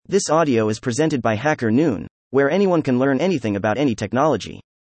This audio is presented by Hacker Noon, where anyone can learn anything about any technology.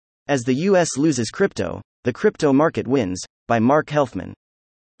 As the US loses crypto, the crypto market wins, by Mark Helfman.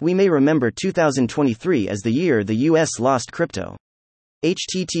 We may remember 2023 as the year the US lost crypto.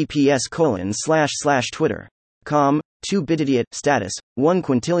 https://twitter.com, 2bitidiot, status,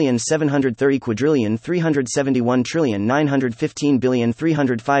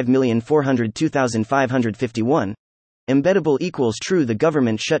 1,730,371,315,305,402,551. Embeddable equals true. The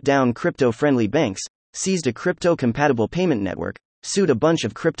government shut down crypto-friendly banks, seized a crypto-compatible payment network, sued a bunch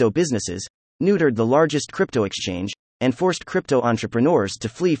of crypto businesses, neutered the largest crypto exchange, and forced crypto entrepreneurs to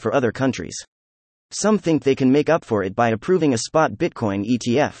flee for other countries. Some think they can make up for it by approving a spot Bitcoin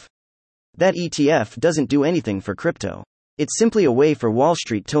ETF. That ETF doesn't do anything for crypto. It's simply a way for Wall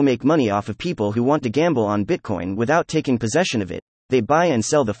Street to make money off of people who want to gamble on Bitcoin without taking possession of it. They buy and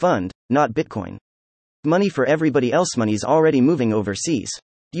sell the fund, not Bitcoin. Money for everybody else. Money's already moving overseas.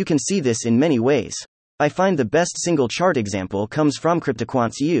 You can see this in many ways. I find the best single chart example comes from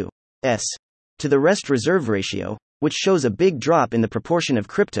CryptoQuant's U.S. to the rest reserve ratio, which shows a big drop in the proportion of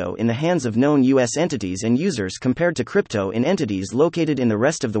crypto in the hands of known U.S. entities and users compared to crypto in entities located in the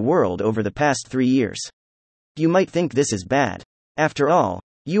rest of the world over the past 3 years. You might think this is bad. After all,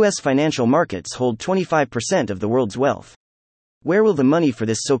 U.S. financial markets hold 25% of the world's wealth. Where will the money for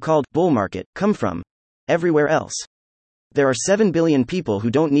this so-called bull market come from? Everywhere else. There are 7 billion people who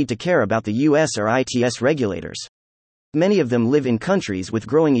don't need to care about the US or ITS regulators. Many of them live in countries with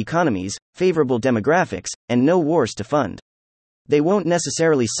growing economies, favorable demographics, and no wars to fund. They won't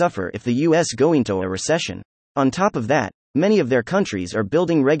necessarily suffer if the US go into a recession. On top of that, many of their countries are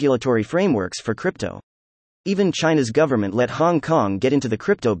building regulatory frameworks for crypto. Even China's government let Hong Kong get into the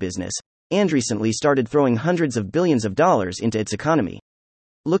crypto business, and recently started throwing hundreds of billions of dollars into its economy.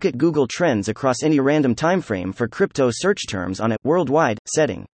 Look at Google Trends across any random timeframe for crypto search terms on a worldwide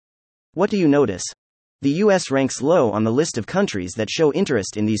setting. What do you notice? The US ranks low on the list of countries that show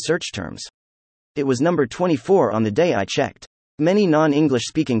interest in these search terms. It was number 24 on the day I checked. Many non-English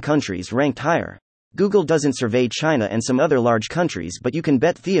speaking countries ranked higher. Google doesn't survey China and some other large countries, but you can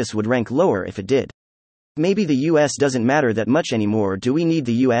bet Theus would rank lower if it did. Maybe the US doesn't matter that much anymore. Do we need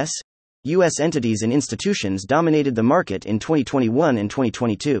the US? US entities and institutions dominated the market in 2021 and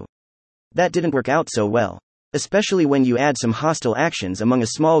 2022. That didn't work out so well. Especially when you add some hostile actions among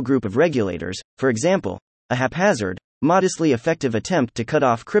a small group of regulators, for example, a haphazard, modestly effective attempt to cut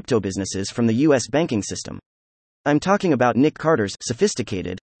off crypto businesses from the US banking system. I'm talking about Nick Carter's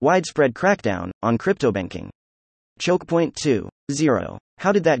sophisticated, widespread crackdown on crypto banking. Choke point 2.0.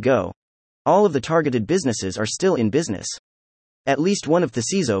 How did that go? All of the targeted businesses are still in business. At least one of the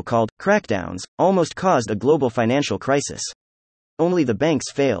so-called crackdowns almost caused a global financial crisis. Only the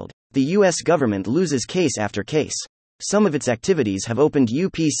banks failed. The US government loses case after case. Some of its activities have opened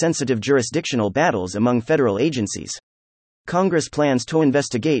UP-sensitive jurisdictional battles among federal agencies. Congress plans to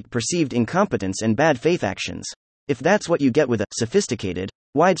investigate perceived incompetence and bad faith actions. If that's what you get with a sophisticated,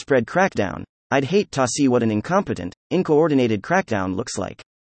 widespread crackdown, I'd hate to see what an incompetent, uncoordinated crackdown looks like.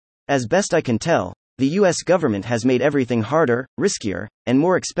 As best I can tell, the US government has made everything harder, riskier, and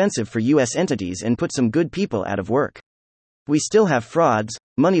more expensive for US entities and put some good people out of work. We still have frauds,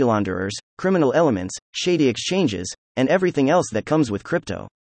 money launderers, criminal elements, shady exchanges, and everything else that comes with crypto.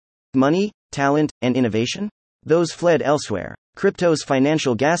 Money, talent, and innovation? Those fled elsewhere. Crypto's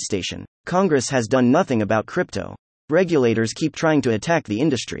financial gas station. Congress has done nothing about crypto. Regulators keep trying to attack the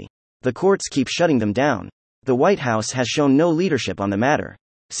industry. The courts keep shutting them down. The White House has shown no leadership on the matter.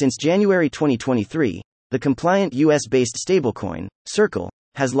 Since January 2023, the compliant US-based stablecoin, Circle,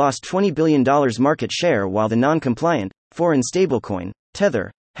 has lost $20 billion market share, while the non-compliant, foreign stablecoin, Tether,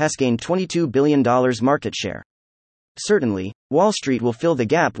 has gained $22 billion market share. Certainly, Wall Street will fill the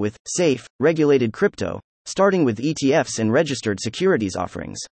gap with safe, regulated crypto, starting with ETFs and registered securities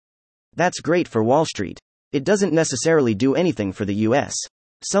offerings. That's great for Wall Street. It doesn't necessarily do anything for the US.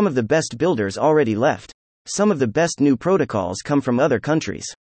 Some of the best builders already left. Some of the best new protocols come from other countries.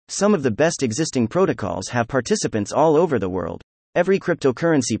 Some of the best existing protocols have participants all over the world. Every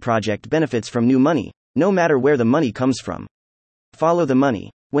cryptocurrency project benefits from new money, no matter where the money comes from. Follow the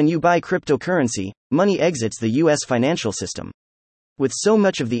money. When you buy cryptocurrency, money exits the US financial system. With so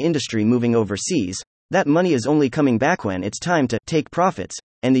much of the industry moving overseas, that money is only coming back when it's time to take profits,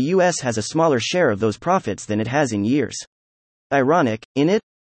 and the US has a smaller share of those profits than it has in years. Ironic, innit?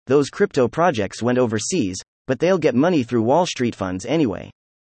 Those crypto projects went overseas, but they'll get money through Wall Street funds anyway.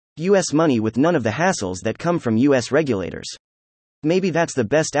 US money with none of the hassles that come from US regulators. Maybe that's the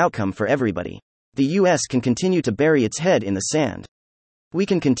best outcome for everybody. The US can continue to bury its head in the sand. We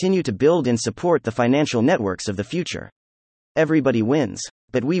can continue to build and support the financial networks of the future. Everybody wins.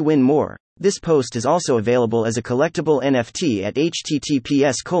 But we win more. This post is also available as a collectible NFT at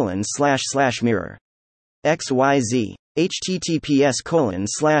https://mirror. XYZ.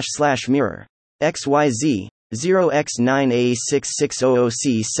 https://mirror. XYZ.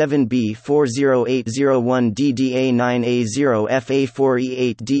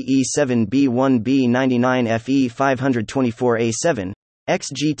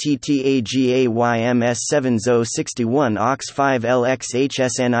 XGTTAGAYMS7061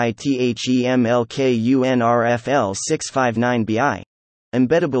 OX5LXHSNITHEMLKUNRFL659BI.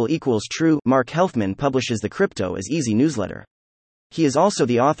 Embeddable equals true. Mark Helfman publishes the Crypto is Easy newsletter. He is also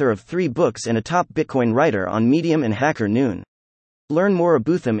the author of 3 books and a top Bitcoin writer on Medium and Hacker Noon. Learn more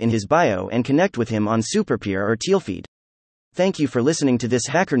about him in his bio and connect with him on Superpeer or Tealfeed. Thank you for listening to this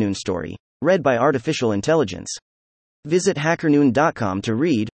Hacker Noon story, read by Artificial Intelligence. Visit hackernoon.com to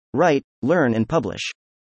read, write, learn and publish.